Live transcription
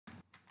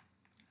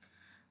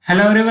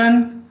Hello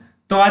everyone.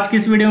 तो आज की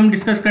इस वीडियो में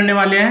डिस्कस करने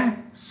वाले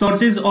हैं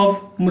सोर्सेज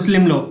ऑफ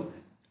मुस्लिम लॉ।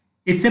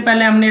 इससे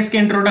पहले हमने इसके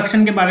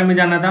इंट्रोडक्शन के बारे में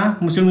जाना था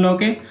मुस्लिम लॉ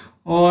के,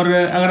 और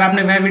अगर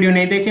आपने वह वीडियो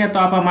नहीं देखी है तो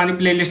आप हमारी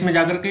प्लेलिस्ट में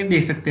जाकर के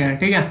देख सकते हैं।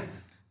 ठीक है,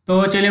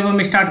 तो चलिए वो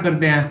हम स्टार्ट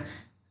करते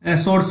हैं।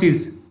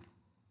 Sources,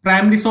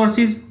 primary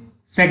sources,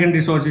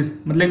 secondary sources,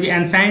 मतलब कि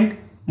एंसेंट,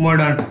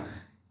 मॉडर्न।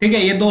 ठीक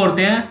है, ये दो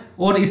होते हैं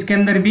और इसके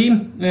अंदर भी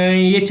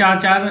ये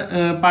चार चार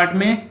पार्ट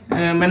में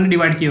मैंने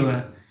डिवाइड किया हुआ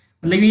है।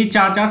 मतलब कि ये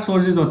चार चार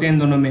सोर्सेज होते हैं इन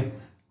दोनों में।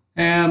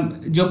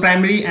 जो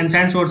प्राइमरी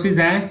एंसेंट सोर्सेज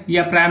हैं,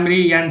 या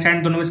प्राइमरी या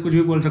एंसेंट दोनों में से कुछ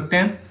भी बोल सकते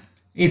हैं,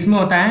 इसमें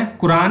होता है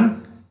कुरान,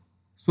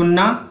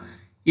 सुन्ना,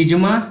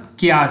 इजमा,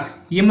 कियास।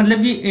 ये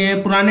मतलब कि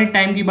पुराने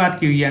टाइम की बात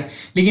की हुई है,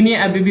 लेकिन ये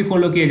अभी भी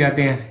फॉलो किए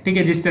जाते हैं। ठीक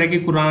है, जिस तरह की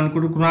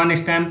कुरान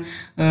इस टाइम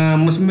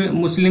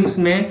मुस्लिम्स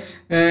में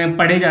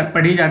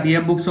पढ़ी जाती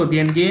है, बुक्स होती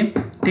है इनकी।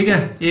 ठीक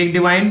है, एक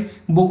डिवाइन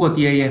बुक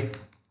होती है ये,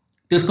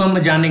 तो इसको हम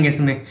जानेंगे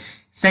इसमें।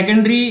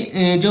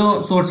 सेकेंडरी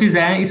जो सोर्सेज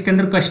हैं, इसके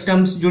अंदर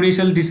customs,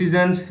 judicial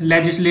decisions,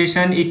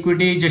 legislation,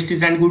 equity,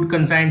 justice and good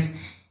conscience,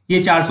 ये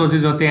चार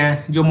सोर्सेज होते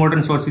हैं जो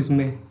मॉडर्न सोर्सेज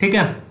में। ठीक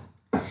है,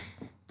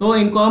 तो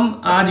इनको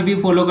हम आज भी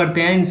फॉलो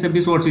करते हैं, इन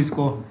सभी सोर्सेज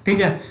को।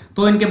 ठीक है,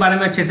 तो इनके बारे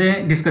में अच्छे से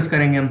डिस्कस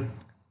करेंगे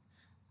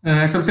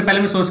हम। सबसे पहले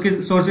मैं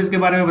सोर्सेज के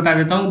बारे में बता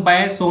देता हूँ।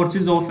 Bye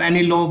sources of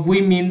any law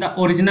we mean the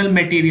original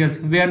materials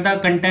where the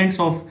contents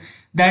of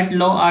that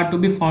law are to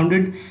be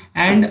founded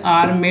and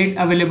are made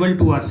available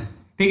to us.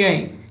 ठीक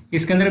है,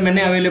 इसके अंदर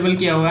मैंने अवेलेबल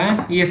किया हुआ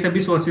है ये सभी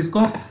सोर्सेज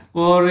को,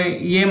 और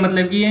ये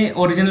मतलब कि ये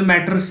ओरिजिनल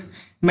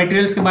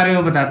मटेरियल्स के बारे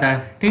में बताता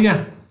है। ठीक है,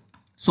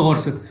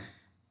 सोर्स।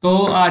 तो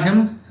आज हम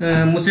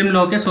मुस्लिम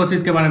लॉ के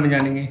सोर्सेज के बारे में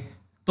जानेंगे।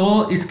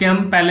 तो इसके हम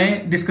पहले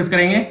डिस्कस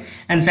करेंगे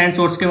एंसेंट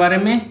सोर्स के बारे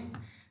में।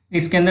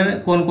 इसके अंदर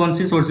कौन कौन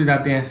से सोर्सेज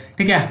आते हैं।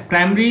 ठीक है,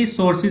 primary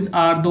sources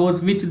are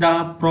those which the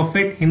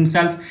prophet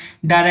himself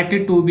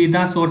directed to be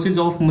the sources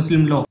of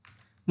Muslim law.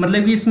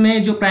 मतलब कि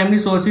इसमें जो प्राइमरी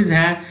सोर्सेज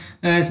हैं,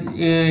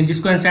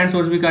 जिसको एंसेंट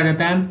सोर्स भी कहा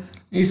जाता है,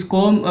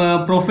 इसको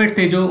प्रोफेट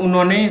थे जो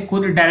उन्होंने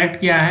खुद डायरेक्ट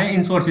किया है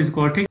इन सोर्सेज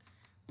को। ठीक,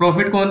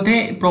 प्रोफेट कौन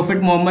थे?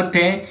 प्रोफेट मोहम्मद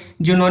थे,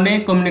 जिन्होंने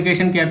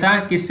कम्युनिकेशन किया था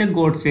किससे?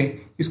 गॉड से।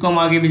 इसको हम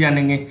आगे भी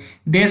जानेंगे।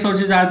 दे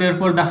sources are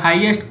therefore the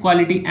highest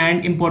quality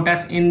and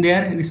importance in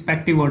their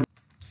respective order.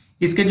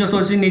 इसके जो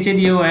सोर्सेज नीचे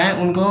दिए हुए हैं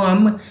उनको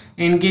हम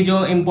इनकी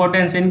जो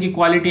इंपॉर्टेंस है, इनकी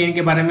क्वालिटी,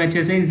 इनके बारे में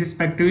अच्छे से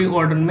रिस्पेक्टिव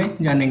ऑर्डर में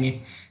जानेंगे।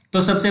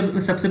 तो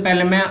सबसे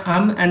पहले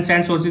हम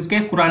एंसेंट सोर्सेज के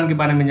कुरान के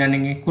बारे में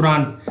जानेंगे।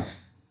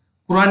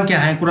 कुरान क्या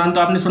है? कुरान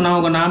तो आपने सुना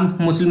होगा नाम।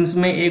 मुस्लिम्स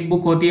में एक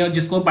बुक होती है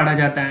जिसको पढ़ा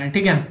जाता है।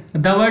 ठीक है,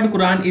 the word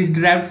Quran is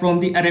derived from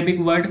the Arabic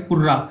word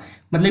कुर्रा।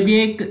 मतलब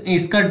ये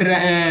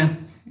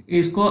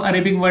इसको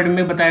अरेबिक वर्ड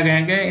में बताया गया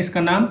है कि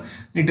इसका नाम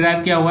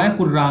डिराइव किया हुआ है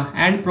कुर्रा,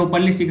 and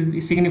properly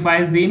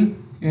signifies the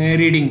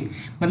reading.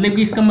 मतलब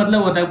कि इसका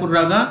मतलब होता है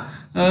कुर्रा का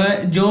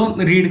जो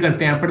रीड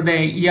करते हैं, पढ़ते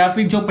हैं, या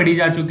फिर जो पढ़ी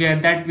जा चुकी है,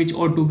 that which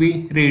ought to be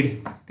read.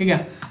 ठीक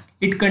है,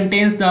 it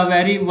contains the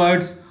very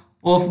words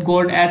of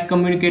God as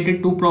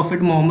communicated to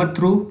profit Mohammad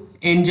through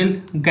angel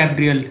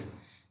Gabriel.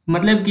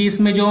 मतलब कि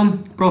इसमें जो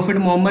प्रॉफिट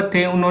मोहम्मद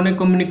थे उन्होंने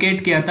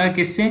कम्युनिकेट किया था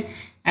किससे?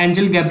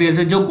 एंजल गैब्रियल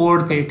से, जो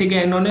गॉड थे। ठीक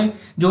है, इन्होंने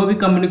जो भी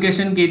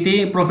कम्युनिकेशन की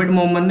थी प्रॉफिट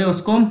मोहम्मद ने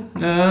उसको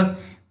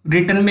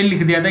रिटर्न में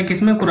लिख दिया था,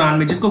 किसमें? कुरान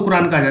में, जिसको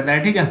कुरान कहा जाता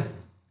है। ठीक है,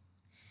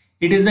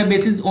 it is the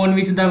basis on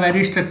which the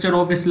very structure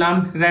of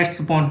Islam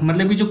rest upon.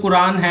 मतलब कि जो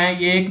कुरान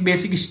है ये एक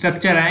बेसिक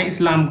स्ट्रक्चर है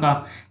इस्लाम का।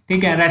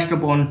 ठीक है, rest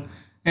upon.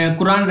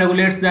 Quran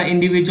regulates the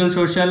individual,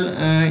 social,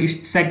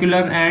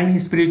 secular and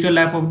spiritual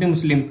life of the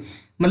Muslim.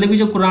 मतलब कि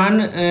जो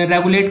कुरान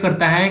रेगुलेट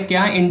करता है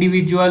क्या?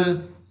 Individual,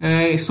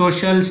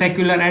 social,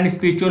 secular and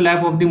spiritual life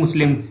of the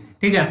Muslim.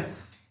 ठीक है,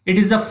 it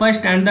is the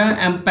first and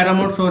the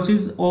Paramount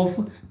sources of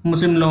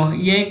Muslim law.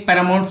 ये एक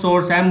पैरामाउंट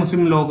सोर्स है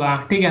मुस्लिम लॉ का।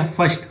 ठीक है,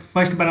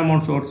 first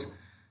Paramount source.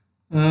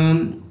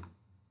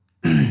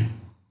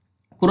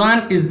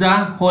 Quran is the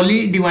Holi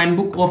divine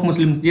book of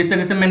Muslims. जिस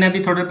तरह से मैंने अभी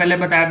थोड़ा पहले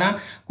बताया था,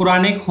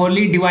 कुरान एक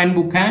होली डिवाइन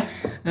बुक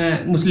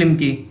है मुस्लिम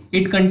की।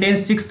 It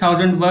contains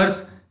 6000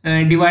 verse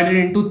divided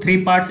into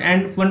 3 parts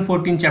and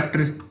 114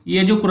 chapters.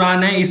 ये जो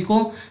कुरान है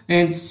इसको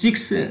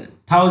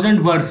 6000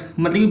 वर्स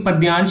मतलब कि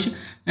पद्यांश,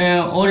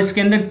 और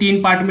इसके अंदर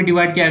 3 पार्ट में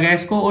डिवाइड किया गया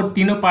इसको, और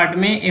तीनों पार्ट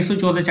में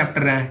 114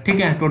 चैप्टर हैं। ठीक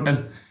है, टोटल।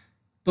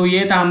 तो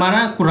ये था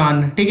हमारा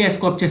कुरान। ठीक है,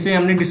 इसको अच्छे से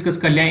हमने डिस्कस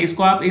कर लिया है।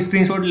 इसको आप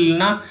स्क्रीनशॉट ले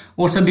लेना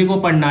और सभी को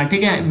पढ़ना।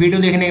 ठीक है,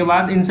 वीडियो देखने के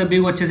बाद इन सभी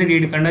को अच्छे से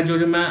रीड करना,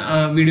 जो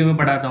मैं वीडियो में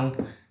पढ़ाता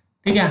हूँ।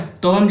 ठीक है,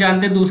 तो हम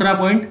जानते हैं दूसरा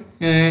पॉइंट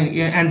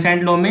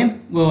एंसेंट लॉ में,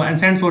 वो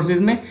एंसेंट सोर्सेज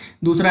में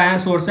दूसरा है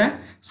सोर्स है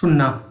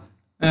सुन्ना।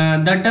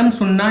 द टर्म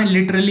सुन्ना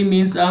लिटरली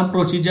मीन्स अ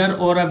प्रोसीजर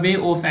और अ way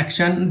of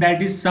action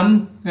that is some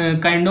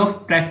kind of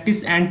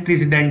practice and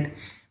president.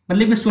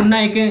 मतलब कि सुन्ना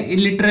एक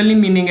लिटरली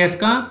मीनिंग है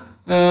इसका,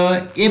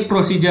 ए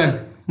प्रोसीजर,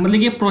 मतलब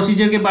ये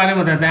प्रोसीजर के बारे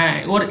में बताता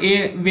है, और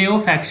ए वे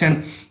ऑफ एक्शन,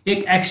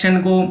 एक एक्शन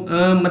को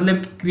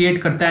मतलब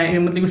क्रिएट करता है,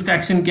 मतलब उसका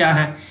एक्शन क्या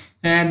है।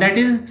 That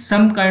is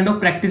some kind of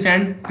practice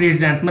and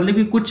precedence. मतलब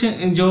कि कुछ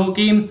जो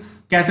कि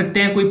कह सकते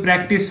हैं कोई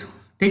प्रैक्टिस।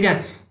 ठीक है,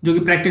 जो कि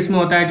प्रैक्टिस में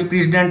होता है, जो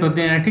प्रेसिडेंट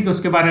होते हैं। ठीक है,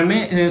 उसके बारे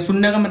में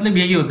सुनने का मतलब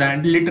यही होता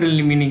है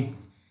लिटरली मीनिंग।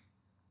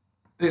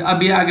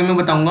 अब ये आगे मैं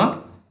बताऊंगा।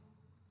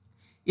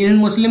 इन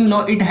मुस्लिम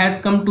law it has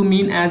come to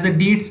mean as a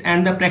deeds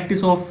and the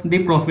practice of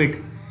the profit.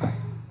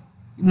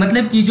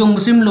 मतलब कि जो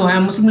मुस्लिम लॉ है,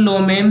 मुस्लिम लॉ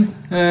में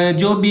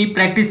जो भी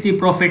प्रैक्टिस थी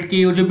प्रॉफिट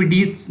की और जो भी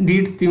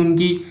डीड्स थी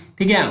उनकी,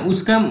 ठीक है,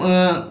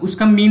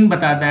 उसका मीन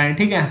बताता है,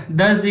 ठीक है।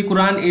 दस the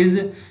Quran is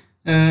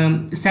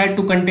said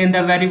to contain the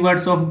very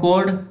words of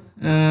God,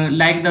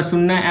 like the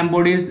Sunna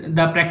embodies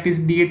the practice,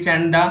 deeds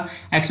and the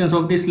actions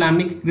of the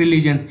Islamic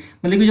religion।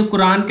 मतलब कि जो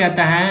कुरान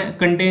कहता है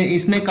कंटेन,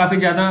 इसमें काफ़ी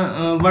ज़्यादा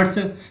वर्ड्स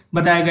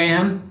बताए गए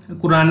हैं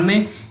कुरान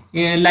में,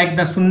 लाइक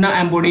द सुन्ना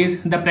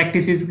एम्बोडीज the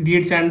practices,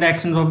 deeds and the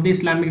actions of the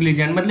Islamic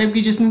religion. मतलब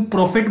कि जिसमें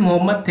प्रॉफिट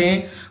मोहम्मद थे,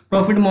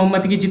 प्रॉफिट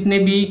मोहम्मद की जितने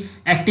भी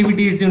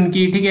एक्टिविटीज़ थी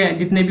उनकी, ठीक है,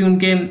 जितने भी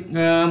उनके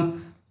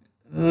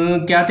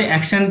क्या थे,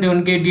 एक्शन थे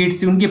उनके,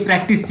 डीड्स थी उनकी,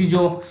 प्रैक्टिस थी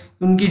जो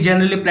उनकी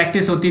जनरली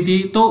प्रैक्टिस होती थी,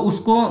 तो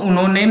उसको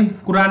उन्होंने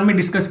कुरान में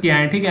डिस्कस किया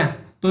है, ठीक है।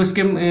 तो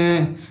इसके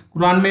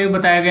कुरान में भी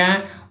बताया गया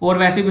है और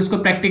वैसे भी उसको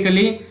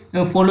प्रैक्टिकली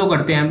फॉलो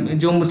करते हैं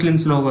जो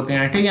मुस्लिम्स लोग होते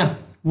हैं, ठीक है।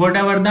 What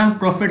ever the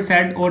profit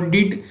said और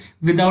did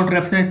without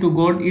reference to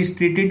God is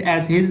treated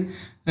as his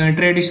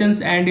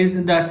traditions and is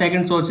the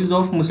second sources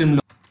of Muslim law.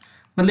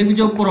 मतलब कि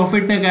जो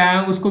प्रॉफिट ने कहा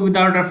है उसको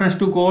विदाउट रेफरेंस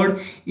टू गॉड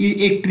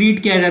एक ट्रीट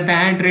किया जाता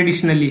है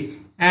traditionally,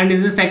 and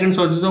is the second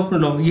sources of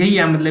law. यही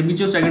है मतलब कि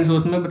जो सेकंड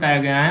सोर्स में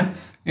बताया गया है,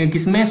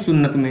 किसमें,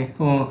 सुन्नत में,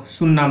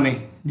 सुन्ना में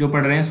जो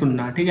पढ़ रहे हैं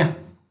सुन्ना, ठीक है।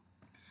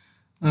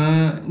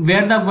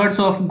 Where the words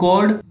of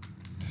God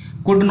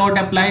could not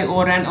apply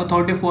और an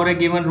authority for a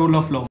given rule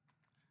of law.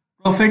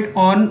 Profit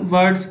on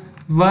words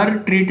were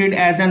treated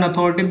as an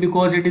authority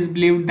because it is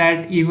believed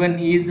that even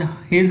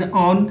his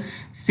on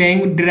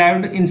saying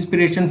derived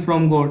inspiration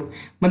from God.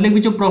 मतलब कि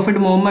जो profit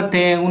Mohammad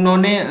थे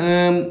उन्होंने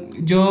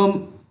जो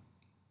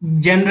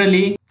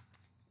generally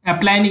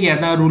apply नहीं किया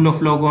था rule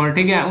of law को,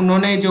 ठीक है।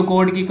 उन्होंने जो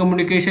गॉड की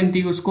कम्युनिकेशन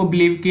थी उसको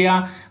बिलीव किया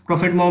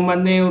प्रॉफिट मोहम्मद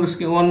ने, और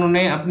उसके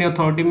उन्होंने अपनी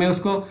अथॉरिटी में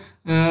उसको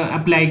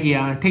अप्लाई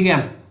किया, ठीक है,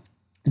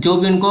 जो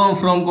भी उनको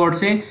फ्रॉम गॉड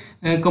से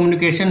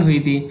कम्युनिकेशन हुई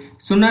थी।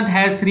 सुन्नत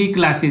हैज़ 3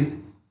 क्लासेस।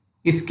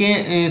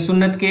 इसके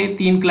सुन्नत के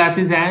 3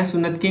 क्लासेस हैं।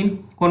 सुन्नत की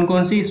कौन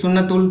कौन सी?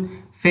 सुन्नतुल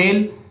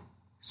फेल,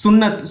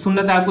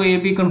 सुन्नत आपको ये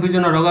भी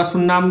कंफ्यूजन हो रहा होगा,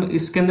 सुन्ना,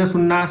 इसके अंदर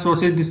सुन्ना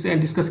सोर्सेज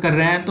डिस्कस कर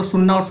रहे हैं, तो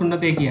सुन्ना और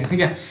सुन्नत एक ही है, ठीक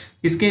है।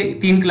 इसके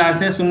 3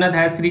 क्लास है। सुन्नत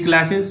हैज़ 3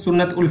 क्लासेस।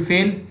 सुन्नत उल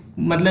फेल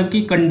मतलब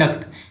कि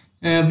conduct,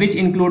 which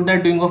include the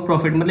doing of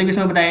profit. मतलब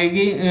इसमें बताया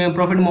कि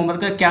प्रॉफिट मोहम्मद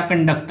का क्या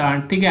कंडक्ट था,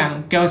 ठीक है,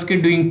 क्या उसकी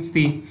डूइंग्स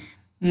थी।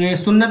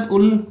 सुन्नत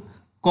उल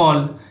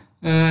कॉल,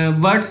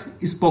 वर्ड्स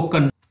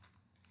स्पोकन।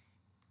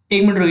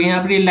 एक मिनट रुकिए,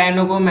 यहाँ पर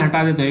लाइनों को मैं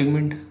हटा देता हूँ, 1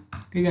 मिनट,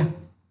 ठीक है।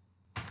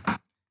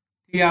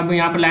 ठीक है, अब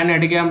यहाँ पर लाइन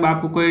हट गया, अब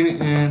आपको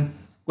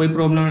कोई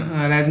प्रॉब्लम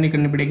राइज नहीं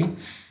करनी पड़ेगी।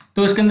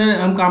 तो इसके अंदर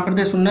हम कहाँ पर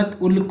थे? सुन्नत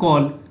उल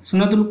कॉल।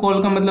 सुन्नत उल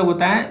कॉल का मतलब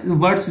होता है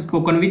words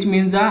spoken which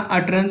means the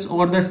utterance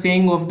और the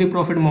saying of the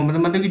profit Mohammad.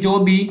 मतलब कि जो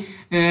भी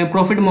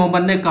प्रॉफिट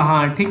मोहम्मद ने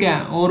कहा, ठीक है,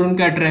 और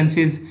उनके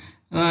अटरेंसेस,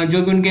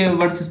 जो भी उनके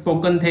वर्ड्स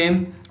स्पोकन थे,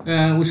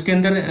 उसके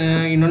अंदर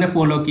इन्होंने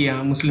फॉलो किया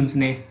मुस्लिम्स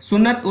ने।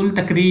 सुन्नत उल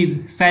तकरीर,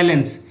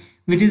 silence,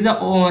 which is the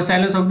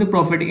silence of the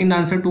prophet in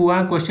answer to a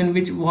question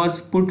which was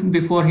put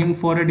before him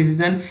for a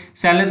decision.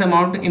 Silence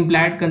amount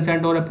implied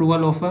consent or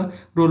approval of a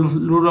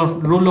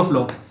rule of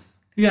law,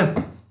 ठीक है।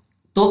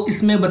 तो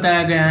इसमें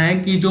बताया गया है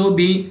कि जो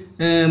भी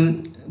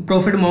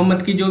प्रॉफिट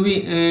मोहम्मद की जो भी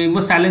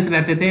वो साइलेंस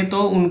रहते थे,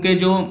 तो उनके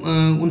जो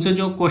उनसे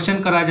जो क्वेश्चन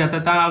करा जाता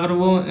था, अगर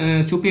वो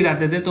चुप ही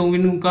रहते थे तो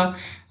उनका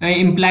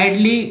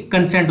इम्प्लाइडली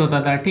कंसेंट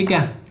होता था, ठीक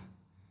है,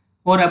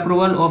 और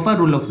approval of a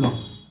rule of law,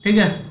 ठीक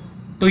है।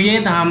 तो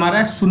ये था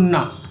हमारा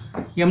सुन्ना।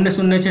 ये हमने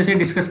सुनने से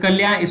डिस्कस कर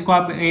लिया, इसको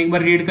आप एक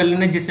बार रीड कर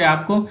लेना जिससे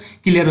आपको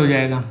क्लियर हो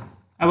जाएगा।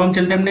 अब हम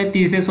चलते हैं अपने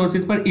तीसरे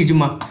सोर्सेज पर,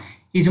 इजमा।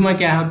 इजमा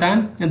क्या होता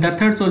है? The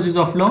third sources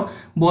of law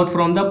both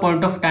from the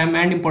point of time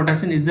and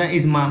importance is the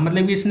इजमा।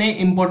 मतलब इसने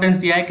इंपॉर्टेंस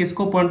दिया है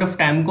किसको? पॉइंट ऑफ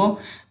टाइम को,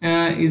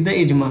 इज द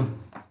इजमा,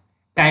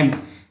 टाइम।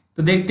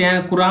 तो देखते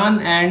हैं, कुरान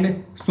एंड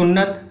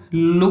सुन्नत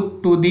look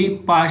to the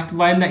past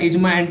while the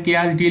इजमा and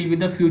कियास deal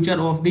with the future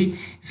of the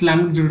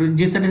Islamic.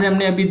 जिस तरह से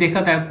हमने अभी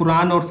देखा था,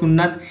 कुरान और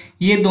सुन्नत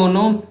ये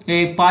दोनों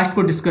पास्ट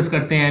को डिस्कस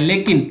करते हैं,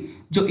 लेकिन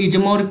जो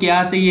इजमा और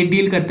कियास है ये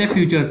डील करते हैं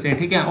फ्यूचर से,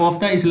 ठीक है, of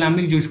the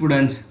Islamic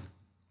jurisprudence.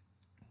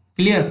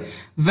 Clear?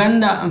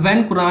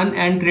 when Quran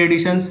and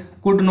traditions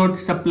could not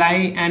supply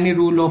any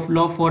rule of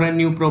law for a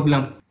new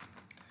problem,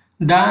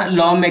 the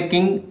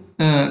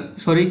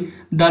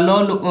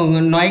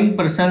knowing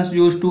persons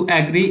used to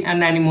agree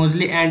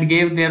unanimously and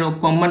gave their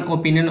common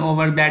opinion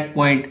over that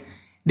point।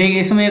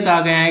 देखिए, इसमें कहा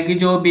गया है कि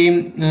जो भी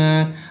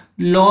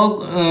law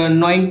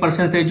knowing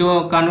person थे, जो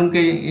कानून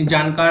के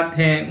जानकार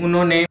थे,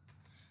 उन्होंने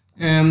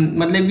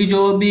मतलब कि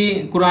जो भी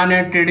कुरान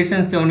एंड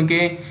ट्रेडिशंस थे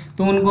उनके,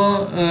 तो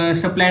उनको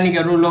सप्लाई नहीं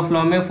किया रूल ऑफ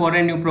लॉ में फॉर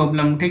ए न्यू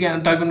प्रॉब्लम, ठीक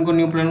है, ताकि उनको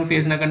न्यू प्रॉब्लम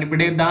फेस ना करनी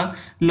पड़े। The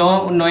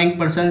law knowing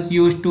persons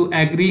used to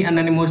agree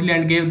anonymously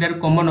and give their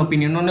common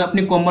opinion. उन्होंने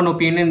अपनी कॉमन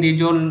ओपिनियन दी,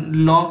 जो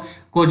लॉ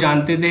को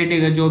जानते थे,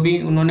 ठीक है, जो भी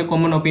उन्होंने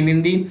common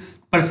opinion the.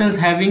 Persons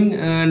having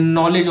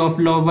knowledge of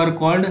law were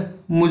called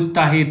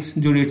मुज्ताहिद्स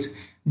जूरिस्ट्स।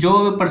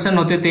 जो पर्सन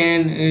होते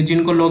थे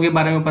जिनको लॉ के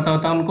बारे में पता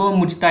होता, उनको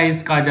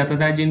मुज्ताहिद कहा जाता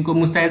था। जिनको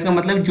मुज्ताहिद का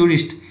मतलब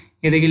जूरिस्ट,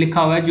 ये देखिए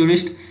लिखा हुआ है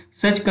जूरिस्ट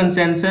सच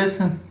कंसेंसस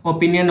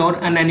ओपिनियन और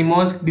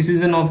अनैनिमस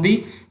decision of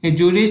the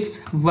जूरिस्ट्स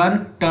were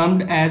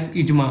termed as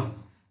इजमा।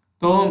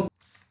 तो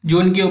जो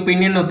उनकी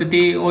ओपिनियन होती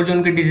थी और जो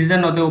उनके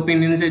डिसीजन होते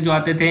ओपिनियन से जो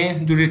आते थे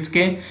जूरिस्ट्स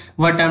के,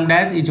 वर टर्म्ड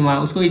एज इजमा,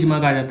 उसको इजमा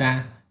कहा जाता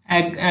है।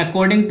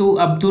 अकॉर्डिंग टू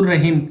अब्दुल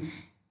रहीम,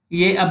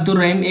 ये अब्दुल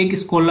रहीम एक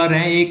स्कॉलर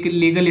है, एक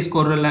लीगल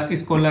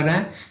स्कॉलर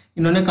है।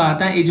 इन्होंने कहा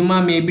था इजमा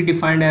में be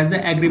defined as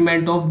the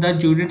agreement of the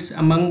जूरिस्ट्स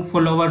among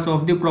followers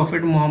of the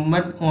profit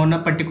Mohammad on a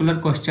particular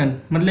question.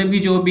 मतलब कि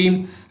जो भी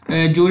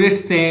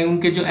जूरिस्ट थे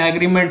उनके जो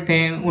एग्रीमेंट थे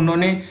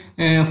उन्होंने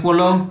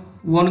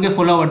वो उनके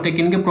फॉलोअर थे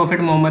किनके,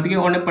 प्रॉफिट मोहम्मद के,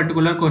 ऑन ए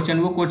पर्टिकुलर क्वेश्चन,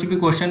 वो कुछ भी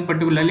क्वेश्चन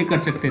पर्टिकुलरली कर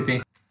सकते थे।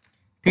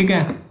 ठीक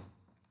है,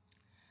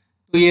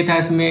 तो ये था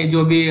इसमें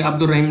जो भी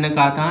अब्दुल रहीम ने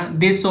कहा था।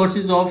 This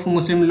sources of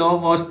Muslim law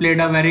was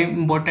played a very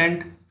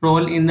important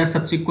role in the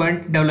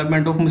subsequent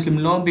development of Muslim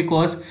law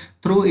because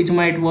through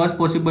ijma it was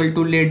possible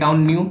to lay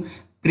down new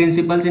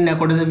principles in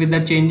accordance with the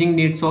changing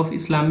needs of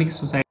Islamic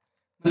society।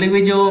 मतलब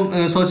कि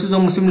जो sources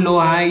of Muslim law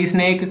है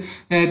इसने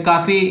एक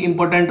काफ़ी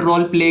important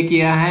role play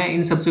किया है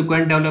in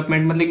subsequent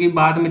development, मतलब कि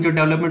बाद में जो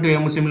डेवलपमेंट हुई है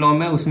मुस्लिम लॉ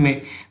में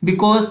उसमें।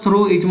 Because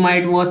through इजमा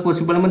it was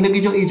possible, मतलब कि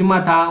जो इजमा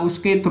था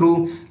उसके थ्रू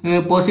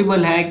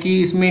पॉसिबल है कि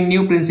इसमें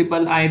न्यू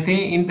प्रिंसिपल आए थे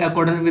in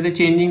accordance with the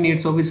changing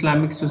needs of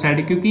Islamic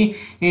society,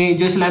 क्योंकि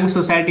जो इस्लामिक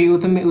सोसाइटी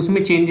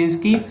उसमें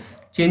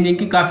चेंजिंग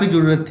की काफ़ी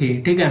ज़रूरत थी।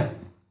 ठीक है,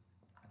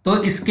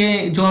 तो इसके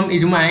जो हम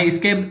इजमा है,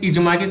 इसके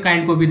इजमा के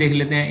काइंड को भी देख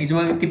लेते हैं।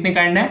 इजमा के कितने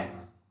काइंड है?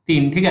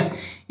 3। ठीक है,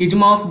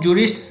 इजमा of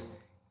जूरिस्ट्स,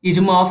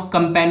 इजमा of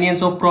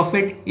companions of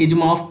profit,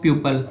 इजमा of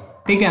people.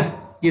 ठीक है,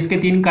 इसके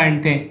 3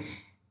 काइंड थे।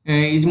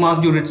 इजमा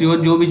ऑफ जूरिस्ट,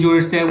 जो भी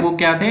जूरिस्ट थे वो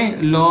क्या थे,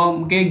 लॉ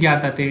के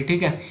ज्ञाता थे।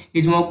 ठीक है,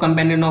 इजमा ऑफ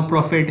कंपेनियन ऑफ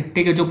प्रॉफिट,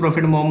 ठीक है, जो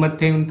प्रॉफिट मोहम्मद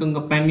थे उनके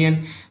कंपेनियन।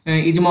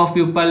 इजमा ऑफ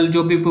पीपल,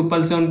 जो भी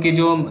पीपल्स हैं उनकी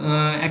जो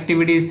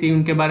एक्टिविटीज़ थी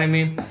उनके बारे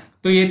में।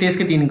 तो ये थे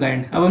इसके 3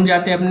 काइंड। अब हम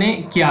जाते हैं अपने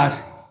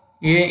कियास,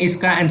 ये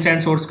इसका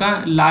एंसेंट सोर्स का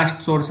लास्ट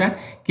सोर्स है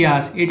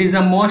कियास। It is the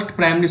most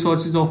primary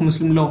sources of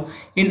Muslim law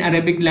in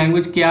Arabic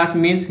language. कियास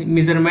means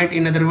measurement,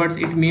 in other words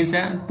it means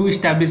to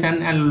establish N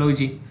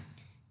analogy.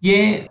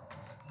 ये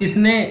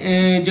इसने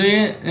जो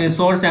ये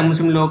सोर्स है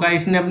मुस्लिम लॉ का,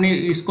 इसने अपनी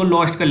इसको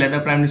लॉस्ट कर लिया था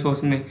प्राइमरी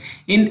सोर्स में।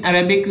 इन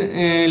अरेबिक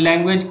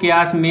लैंग्वेज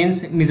कियास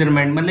मीन्स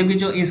मेजरमेंट, मतलब कि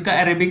जो इसका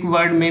अरेबिक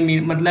वर्ड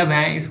में मतलब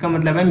है, इसका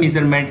मतलब है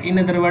measurement. In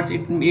other words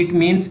it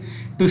means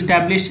to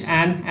establish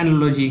N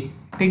analogy.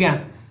 ठीक है,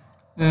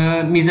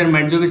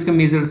 मेजरमेंट, जो भी इसके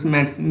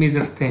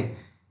मेजर्स थे।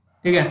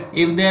 ठीक है,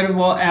 if there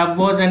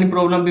was any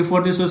problem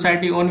before the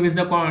society on which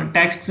the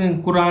text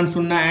Quran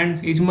सुन्ना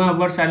and इजमा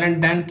were silent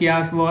then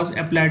कियास was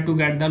applied to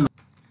get the law.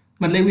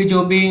 मतलब कि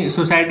जो भी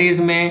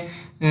सोसाइटीज़ में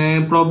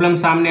प्रॉब्लम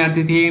सामने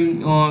आती थी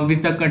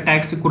विद द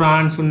टेक्स्ट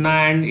कुरान सुन्ना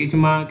एंड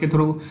इजमा के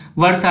through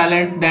were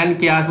silent then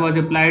कियास was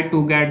applied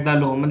to get the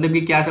law, मतलब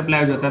कि कियास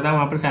अप्लाई हो जाता था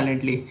वहाँ पर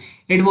silently.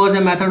 It was a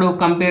method of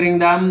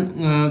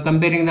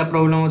comparing the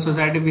problem of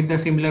society with the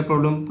similar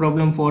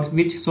problem for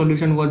which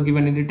solution was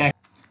given in the text.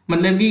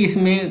 मतलब कि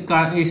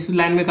इस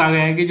लाइन में कहा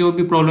गया है कि जो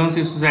भी प्रॉब्लम्स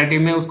इस सोसाइटी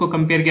में उसको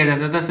कंपेयर किया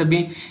जाता था सभी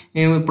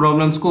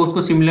प्रॉब्लम्स को,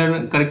 उसको सिमिलर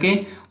करके,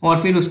 और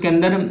फिर उसके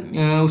अंदर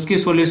उसके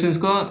सॉल्यूशंस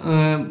को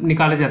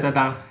निकाला जाता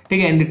था।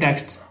 ठीक है, इन द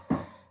टेक्स्ट।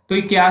 तो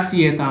ये कियास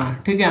ये था।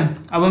 ठीक है,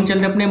 अब हम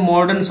चलते अपने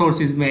मॉडर्न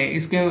सोर्सेज में,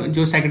 इसके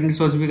जो सेकेंडरी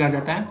सोर्स भी कहा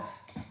जाता है।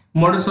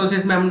 मॉडर्न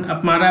सोर्सेज में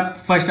हमारा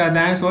फर्स्ट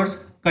आता है सोर्स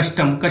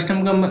कस्टम।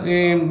 कस्टम का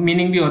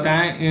मीनिंग भी होता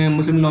है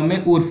मुस्लिम लॉ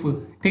में उर्फ।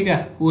 ठीक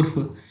है, उर्फ।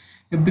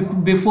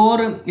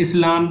 Before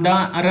Islam the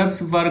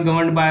Arabs were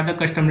governed by the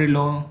customary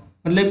law,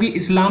 मतलब कि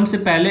इस्लाम से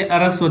पहले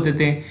अरब्स होते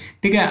थे।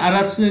 ठीक है,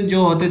 अरब्स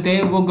जो होते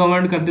थे वो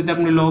गवर्न करते थे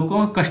अपने लॉ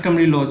को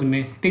कस्टमरी लॉज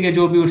में। ठीक है,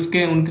 जो भी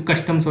उनके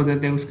कस्टम्स होते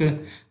थे उसके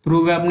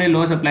थ्रू वे अपने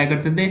लॉज अप्लाई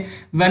करते थे।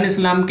 When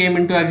Islam came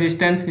into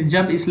existence,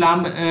 जब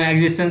इस्लाम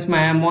एग्जिस्टेंस में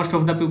आया, most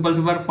of the peoples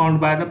were found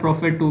by the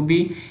profit to be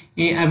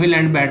evil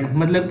and bad,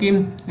 मतलब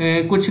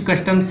कि कुछ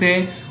कस्टम्स थे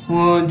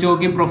जो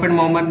कि प्रॉफिट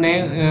मोहम्मद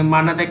ने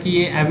माना था कि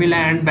ये एविल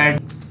एंड बैड,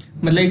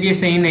 मतलब ये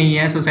सही नहीं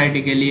है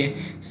सोसाइटी के लिए।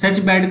 सच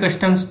बैड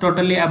कस्टम्स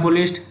टोटली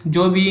एबोलिश्ड,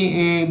 जो भी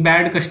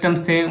बैड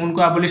कस्टम्स थे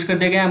उनको एबोलिश कर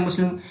दिया गया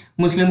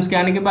मुस्लिम्स के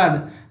आने के बाद,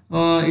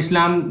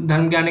 इस्लाम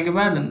धर्म के आने के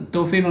बाद।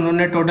 तो फिर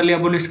उन्होंने टोटली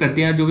एबोलिश कर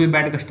दिया जो भी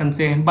बैड कस्टम्स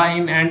थे। By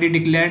him and he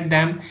declared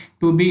them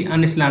to be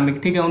on Islamic.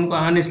 ठीक है, उनको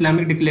अन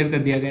इस्लामिक डिक्लेयर कर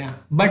दिया गया।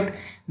 But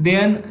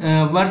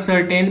there were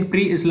certain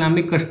pre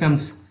Islamic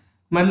customs,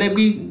 मतलब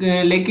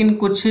कि लेकिन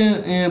कुछ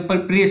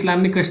प्री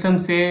इस्लामिक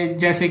कस्टम्स थे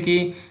जैसे कि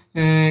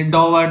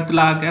डॉवर,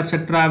 तलाक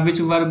etcetera which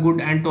were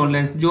good and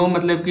tolerance, जो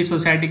मतलब कि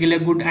सोसाइटी के लिए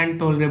गुड एंड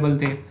टॉलरेबल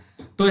थे।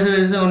 तो इस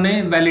वजह से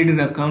उन्हें वैलिड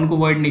रखा, उनको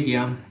वॉइड नहीं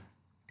किया।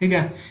 ठीक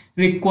है,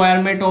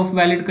 requirement of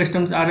valid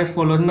customs R S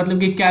follows, मतलब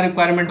कि क्या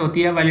रिक्वायरमेंट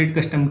होती है वैलिड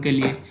कस्टम के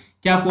लिए,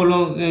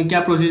 क्या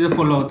प्रोसीजर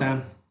फॉलो होता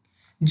है।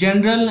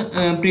 General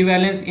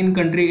prevalence in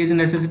country is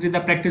necessary,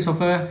 the practice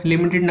of a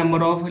limited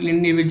number of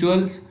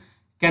individuals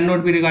can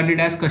not be regarded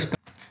as custom,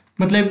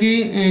 मतलब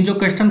कि जो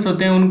कस्टम्स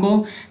होते हैं उनको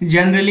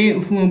जनरली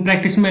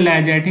प्रैक्टिस में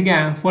लाया जाए। ठीक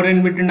है, for an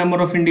limited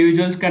number of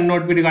individuals can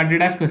not be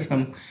regarded as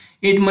custom.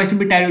 It must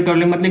be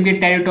territorial, मतलब कि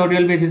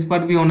टेरिटोरियल बेसिस पर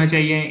भी होना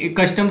चाहिए।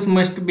 Customs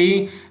must be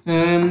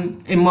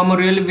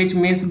immoral which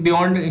means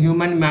beyond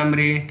human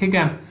memory, ठीक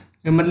है,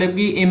 मतलब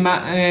कि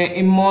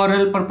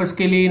इमोरल पर्पस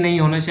के लिए नहीं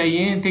होना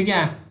चाहिए, ठीक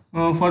है,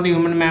 for the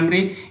human memory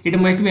it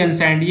must be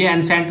ancient, ये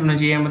एनसेंट होना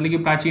चाहिए, मतलब कि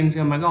प्राचीन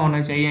समय का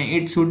होना चाहिए।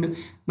 इट शुड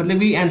मतलब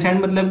कि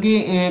एनसेंट मतलब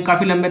कि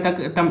काफ़ी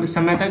लंबे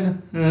समय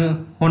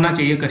तक होना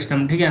चाहिए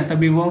कस्टम, ठीक है,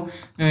 तभी वो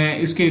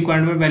इसकी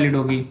रिक्वायरमेंट वैलिड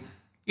होगी।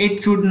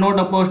 It should not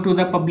oppose to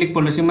the public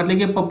policy, मतलब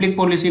कि पब्लिक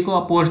पॉलिसी को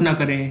अपोज ना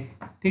करें,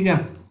 ठीक है,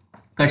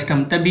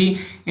 कस्टम, तभी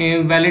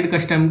वैलिड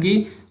कस्टम की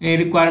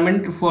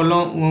रिक्वायरमेंट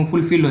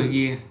फुलफिल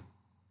होगी।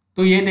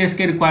 तो ये थे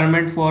इसके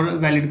रिक्वायरमेंट फॉर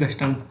वैलिड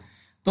कस्टम।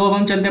 तो अब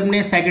हम चलते हैं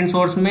अपने सेकंड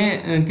सोर्स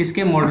में,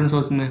 किसके, मॉडर्न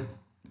सोर्स में।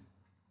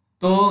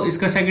 तो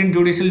इसका सेकंड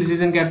जुडिशियल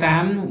डिसीजन कहता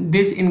है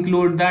this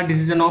include the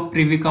decision of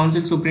Privi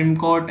council, supreme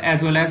court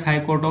as well as high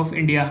court of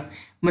India.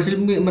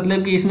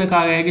 मतलब कि इसमें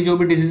कहा गया है कि जो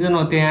भी डिसीजन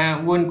होते हैं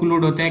वो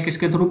इंक्लूड होते हैं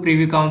किसके through,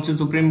 Privi council,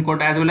 supreme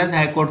court as well as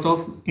high courts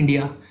of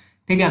India,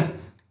 ठीक है।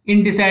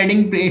 In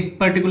deciding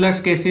particular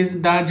cases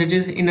the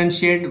जजेस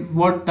इनशिएट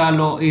व्हाट द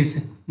लॉ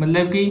इज,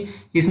 मतलब कि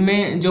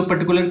इसमें जो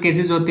पर्टिकुलर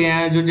केसेस होते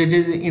हैं जो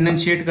जजेस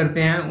इनशिएट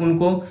करते हैं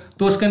उनको,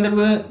 तो उसके अंदर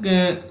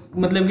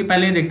वो मतलब कि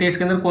पहले देखते हैं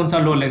इसके अंदर कौन सा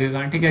लॉ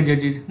लगेगा, ठीक है,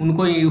 जजेस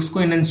उनको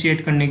उसको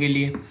इनशिएट करने के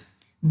लिए।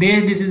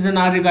 This decision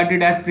are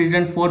regarded as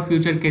president for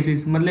future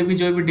cases, मतलब कि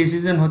जो भी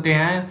डिसीजन होते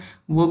हैं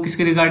वो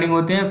किसके रिगार्डिंग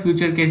होते हैं,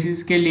 फ्यूचर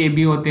केसेस के लिए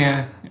भी होते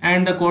हैं।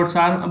 And the courts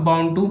are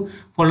bound to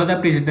follow the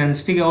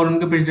presidents, ठीक है, और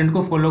उनके प्रेसिडेंट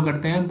को फॉलो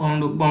करते हैं,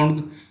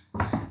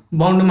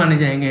 बाउंड माने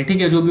जाएंगे,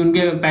 ठीक है, जो भी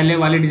उनके पहले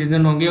वाले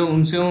डिसीजन होंगे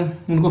उनसे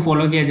उनको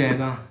फॉलो किया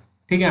जाएगा,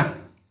 ठीक है,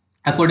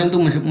 अकॉर्डिंग टू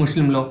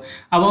मुस्लिम लॉ।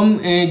 अब हम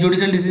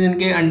जुडिशियल डिसीजन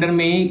के अंडर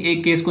में ही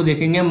एक केस को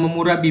देखेंगे,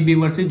 ममूरा बीबी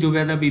वर्सेस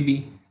जुबैदा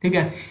बीबी, ठीक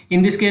है।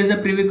 In this case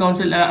the Privi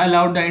council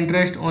allowed the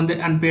interest on the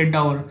unpaid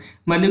Dawar,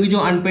 मतलब कि जो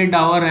अनपेड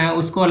डावर है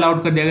उसको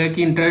अलाउड कर दिया गया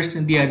कि इंटरेस्ट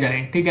दिया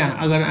जाए, ठीक है,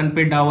 अगर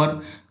अनपेड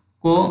डावर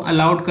को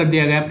अलाउड कर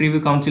दिया गया प्रीवी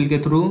काउंसिल के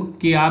थ्रू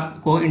कि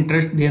आपको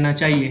इंटरेस्ट देना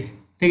चाहिए,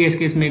 ठीक है, इस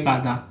केस में कहा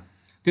था।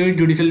 तो ये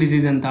जुडिशियल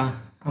डिसीजन था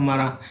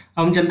हमारा।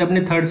 अब हम चलते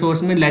अपने थर्ड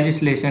सोर्स में,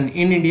 legislation.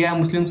 In India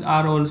Muslims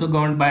are also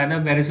governed by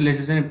the various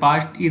legislation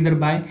passed either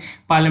by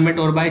parliament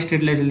और बाय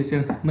स्टेट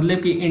लेजिस्लेचर, मतलब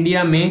कि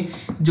इंडिया में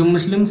जो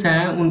मुस्लिम्स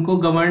हैं उनको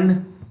गवर्न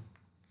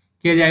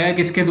किया जाएगा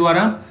किसके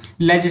द्वारा,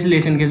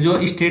 लेजिस्लेशन के,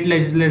 जो स्टेट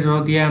लेजिस्लेचर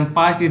होती है,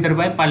 पास्ड ईदर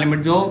बाय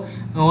पार्लियामेंट,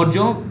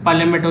 जो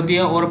पार्लियामेंट होती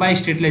है, और बाय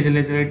स्टेट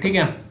लेजिस्लेचर, ठीक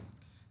है।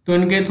 तो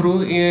इनके थ्रू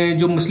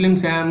जो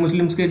मुस्लिम्स हैं,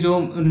 मुस्लिम्स के जो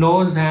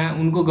लॉज हैं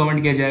उनको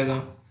गवर्न किया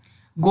जाएगा।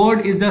 God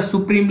is the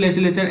supreme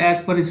legislature as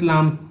per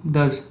इस्लाम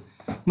दस,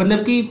 मतलब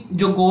कि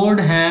जो गॉड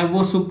है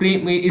वो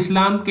सुप्रीम,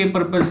 इस्लाम के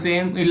पर्पज से,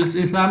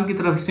 इस्लाम की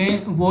तरफ से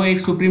वो एक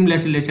सुप्रीम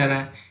लेजिस्लेचर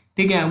है,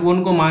 ठीक है, वो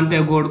उनको मानते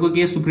हैं गॉड को कि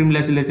ये सुप्रीम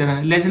लेजिस्लेचर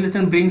है।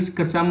 Legislation brings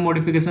some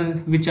modification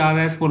which are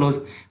as follows,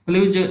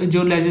 मतलब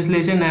जो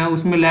लेजिस्लेशन है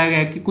उसमें लाया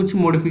गया कि कुछ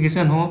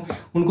मॉडिफिकेशन हो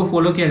उनको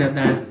फॉलो किया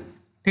जाता है,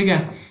 ठीक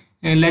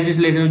है।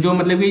 लेजिस्लेचर जो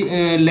मतलब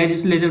कि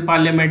लेजिस्लेचर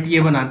पार्लियामेंट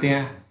ये बनाते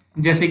हैं,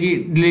 जैसे कि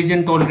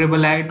religion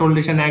tolerable act,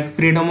 toleration act,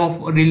 freedom of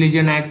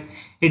religion act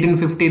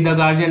 1850, the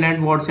guardian and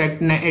wards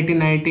act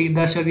 1890,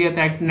 the शरीयत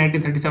एक्ट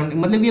 1937,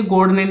 मतलब ये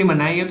गॉड ने नहीं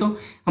बनाया, ये तो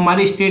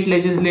हमारे स्टेट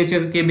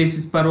लेजिस्लेचर के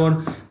बेसिस पर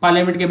और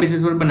पार्लियामेंट के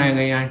बेसिस पर बनाए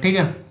गए हैं, ठीक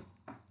है।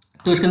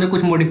 तो इसके अंदर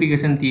कुछ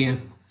मॉडिफिकेशन थी है।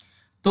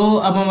 तो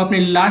अब हम अपने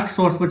लास्ट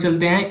सोर्स पर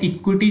चलते हैं,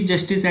 equity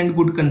justice and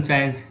good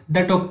conscience. The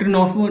doctrine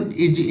of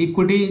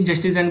equity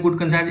justice and good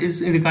conscience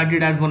is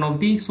regarded as one of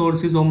the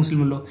sources of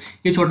Muslim law.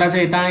 ये छोटा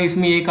सा था,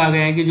 इसमें ये कहा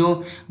गया है कि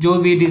जो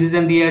भी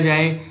डिसीजन दिया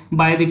जाए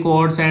by the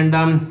courts and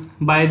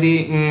by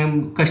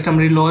the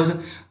customary laws,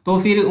 तो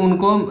फिर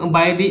उनको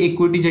by the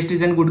equity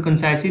justice and good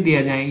conscience ही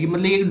दिया जाएगी,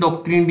 मतलब एक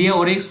डॉक्ट्रिन भी है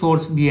और एक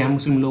सोर्स भी है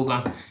मुस्लिम लॉ का,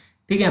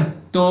 ठीक है।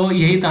 तो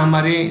यही था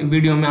हमारे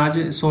वीडियो में आज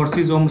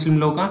सोर्सेज ऑफ मुस्लिम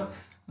लॉ का,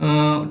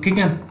 ठीक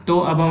है। तो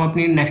अब हम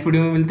अपनी नेक्स्ट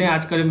वीडियो में मिलते हैं।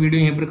 आज का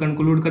वीडियो यहीं पर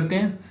कंक्लूड करते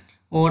हैं,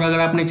 और अगर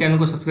आपने चैनल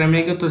को सब्सक्राइब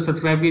नहीं किया तो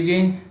सब्सक्राइब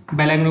कीजिए,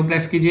 बेल आइकन को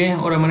प्रेस कीजिए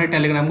और हमारे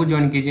टेलीग्राम को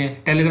ज्वाइन कीजिए।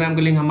 टेलीग्राम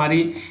का लिंक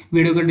हमारी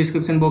वीडियो के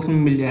डिस्क्रिप्शन बॉक्स में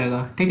मिल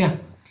जाएगा, ठीक है।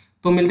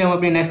 तो मिलते हैं हम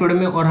अपनी नेक्स्ट वीडियो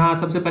में। और हाँ,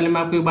 सबसे पहले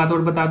मैं आपको एक बात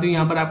और बता दूं,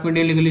 यहाँ पर आपको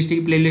डेली लिस्ट की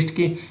प्लेलिस्ट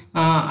की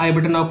आई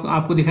बटन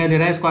आपको दिखाई दे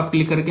रहा है, इसको आप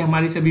क्लिक करके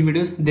हमारी सभी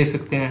वीडियोस देख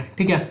सकते हैं,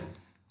 ठीक है।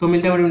 तो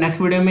मिलते हैं हमारी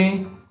नेक्स्ट वीडियो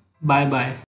में, बाय बाय।